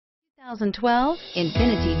2012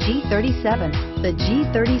 INFINITI G37. The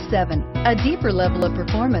G37, a deeper level of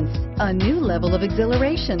performance, a new level of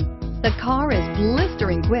exhilaration. The car is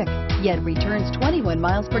blistering quick, yet returns 21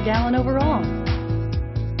 miles per gallon overall.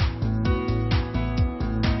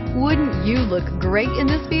 Wouldn't you look great in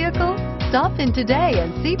this vehicle? Stop in today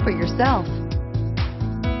and see for yourself.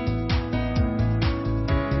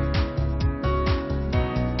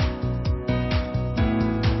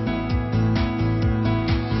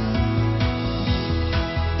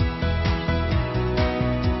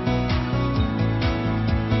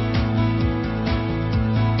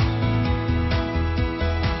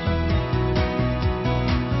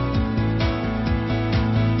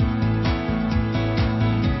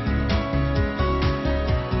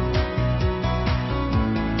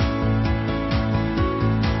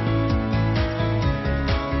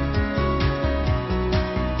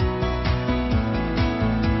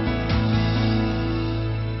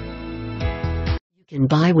 Can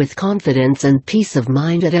buy with confidence and peace of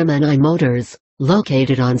mind at M&I Motors,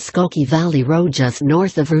 located on Skokie Valley Road just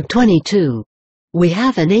north of Route 22. We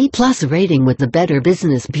have an A+ rating with the Better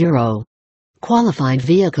Business Bureau. Qualified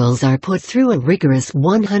vehicles are put through a rigorous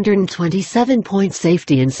 127-point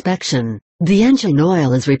safety inspection. The engine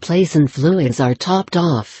oil is replaced and fluids are topped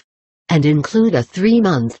off, and include a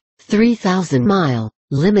 3-month, 3,000-mile,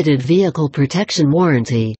 limited vehicle protection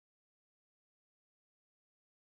warranty.